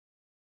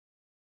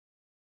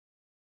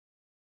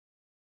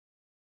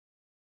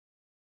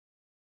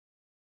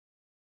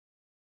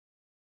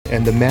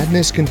and the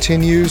madness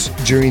continues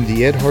during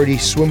the Ed Hardy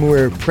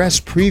Swimwear press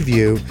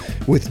preview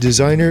with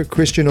designer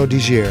Christian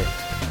Audigier.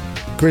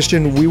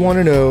 Christian, we want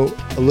to know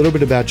a little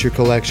bit about your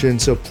collection,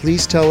 so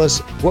please tell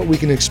us what we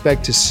can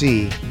expect to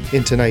see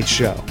in tonight's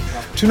show.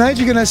 Tonight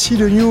you're gonna see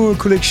the new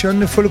collection,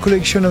 the fall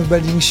collection of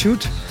bathing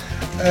suit.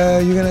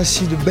 You're gonna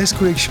see the best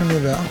collection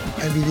ever,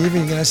 I believe.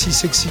 You're gonna see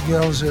sexy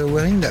girls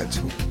wearing that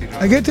too.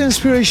 I get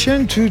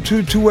inspiration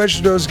to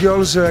watch those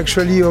girls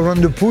actually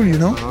around the pool, you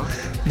know.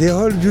 They're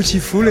all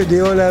beautiful and they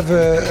all have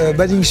a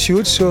bathing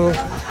suit, so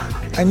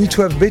I need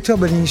to have better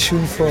bathing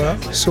suit for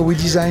her. So we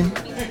design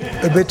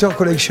a better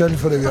collection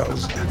for the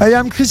girls. I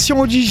am Christian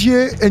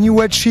Audigier and you're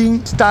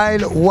watching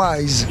Style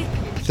Wise.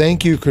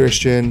 Thank you,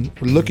 Christian.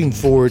 We're looking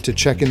forward to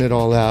checking it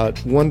all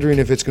out, wondering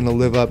if it's going to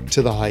live up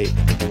to the hype.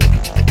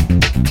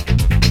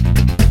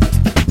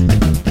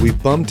 We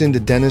bumped into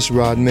Dennis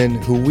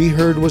Rodman, who we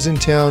heard was in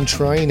town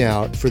trying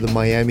out for the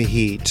Miami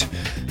Heat.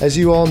 As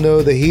you all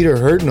know, the Heat are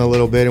hurting a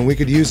little bit and we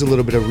could use a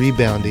little bit of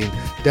rebounding.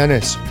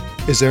 Dennis,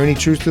 is there any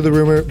truth to the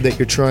rumor that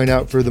you're trying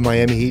out for the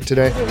Miami Heat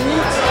today?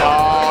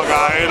 Oh,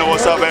 God, you know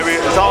what's up, baby?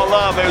 It's all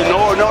love, baby. No.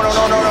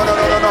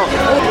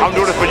 I'm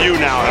doing it for you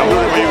now. I'm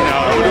doing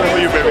it for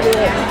you, baby.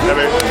 Yeah,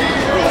 baby.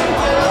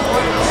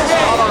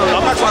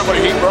 I'm not trying for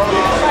the Heat, bro.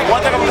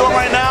 One thing I'm doing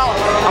right now,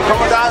 I'm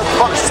coming down to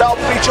fuck South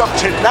Beach up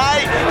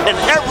tonight and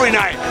every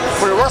night.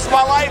 For the rest of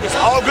my life, it's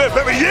all good,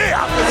 baby.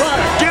 Yeah!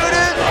 Give it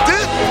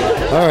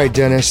in! All right,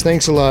 Dennis,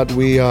 thanks a lot.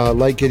 We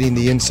like getting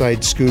the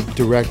inside scoop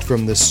direct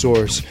from the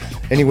source.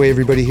 Anyway,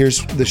 everybody,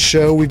 here's the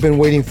show we've been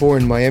waiting for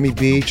in Miami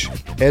Beach.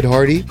 Ed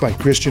Hardy by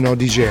Christian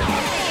Audigier.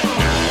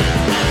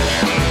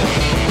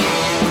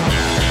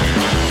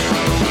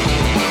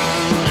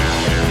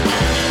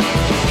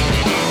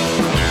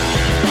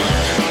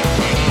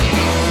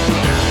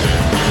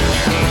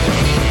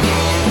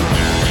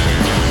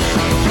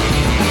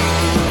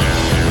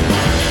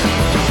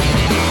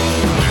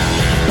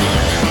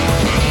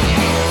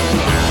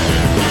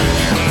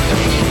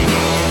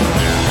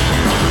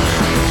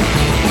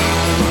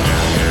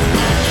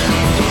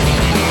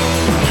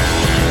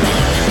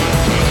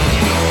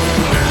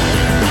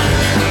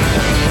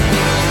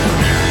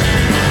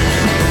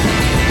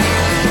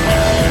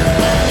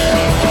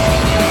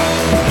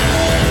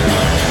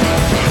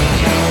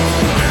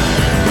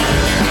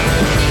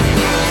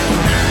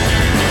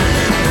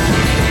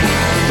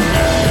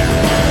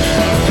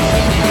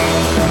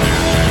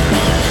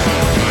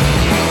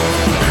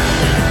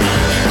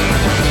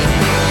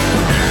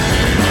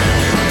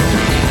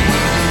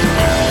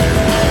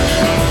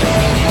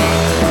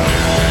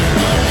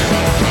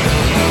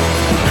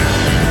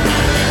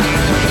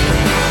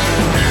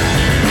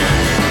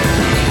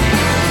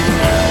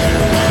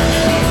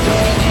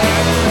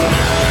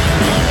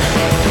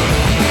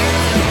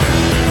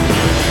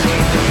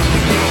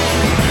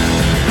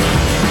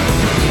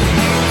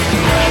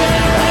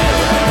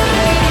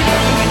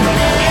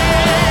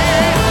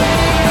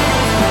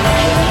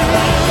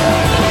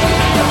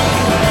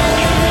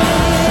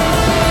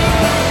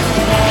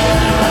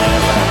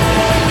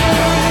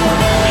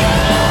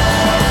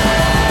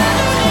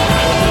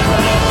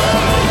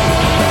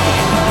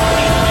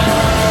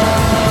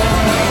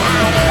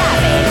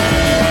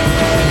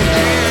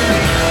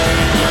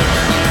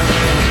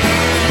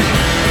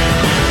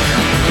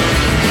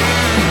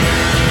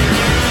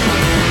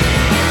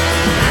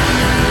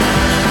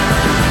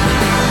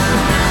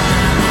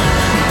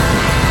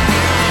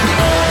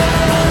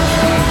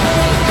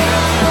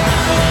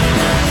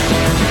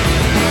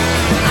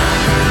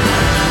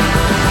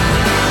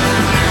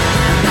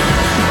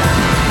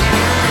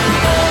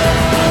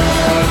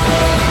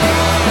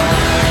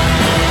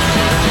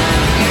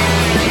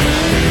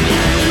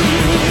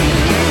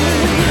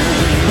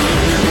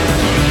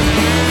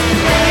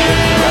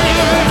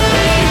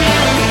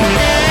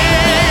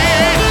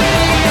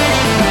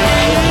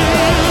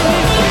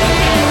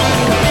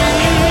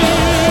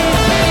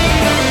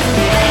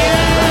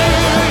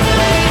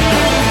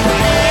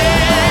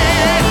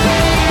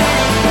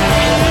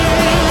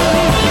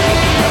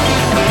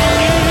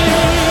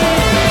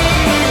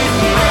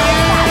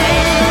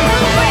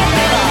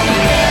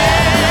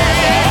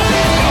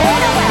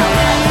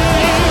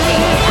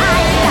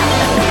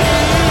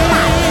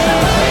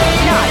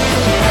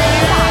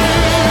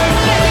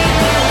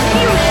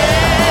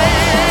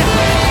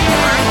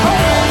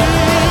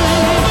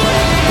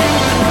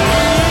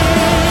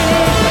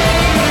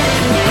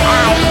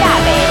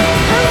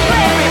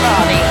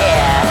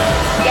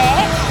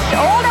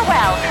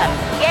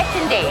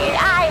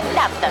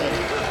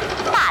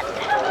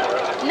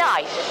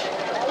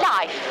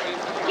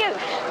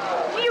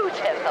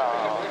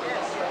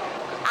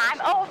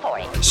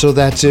 So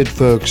that's it,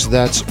 folks.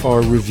 That's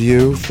our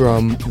review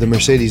from the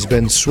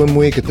Mercedes-Benz Swim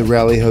Week at the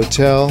Raleigh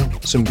Hotel.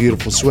 Some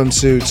beautiful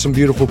swimsuits, some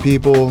beautiful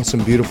people,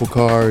 some beautiful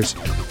cars.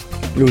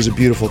 It was a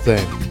beautiful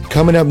thing.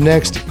 Coming up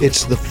next,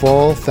 it's the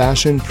fall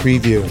fashion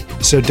preview.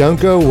 So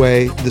don't go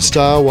away. The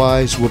Style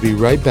Wise will be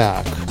right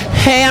back.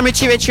 Hey, I'm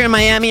Richie Rich here in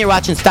Miami. You're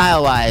watching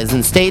Style Wise,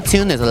 and stay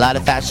tuned. There's a lot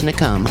of fashion to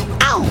come.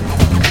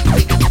 Ow!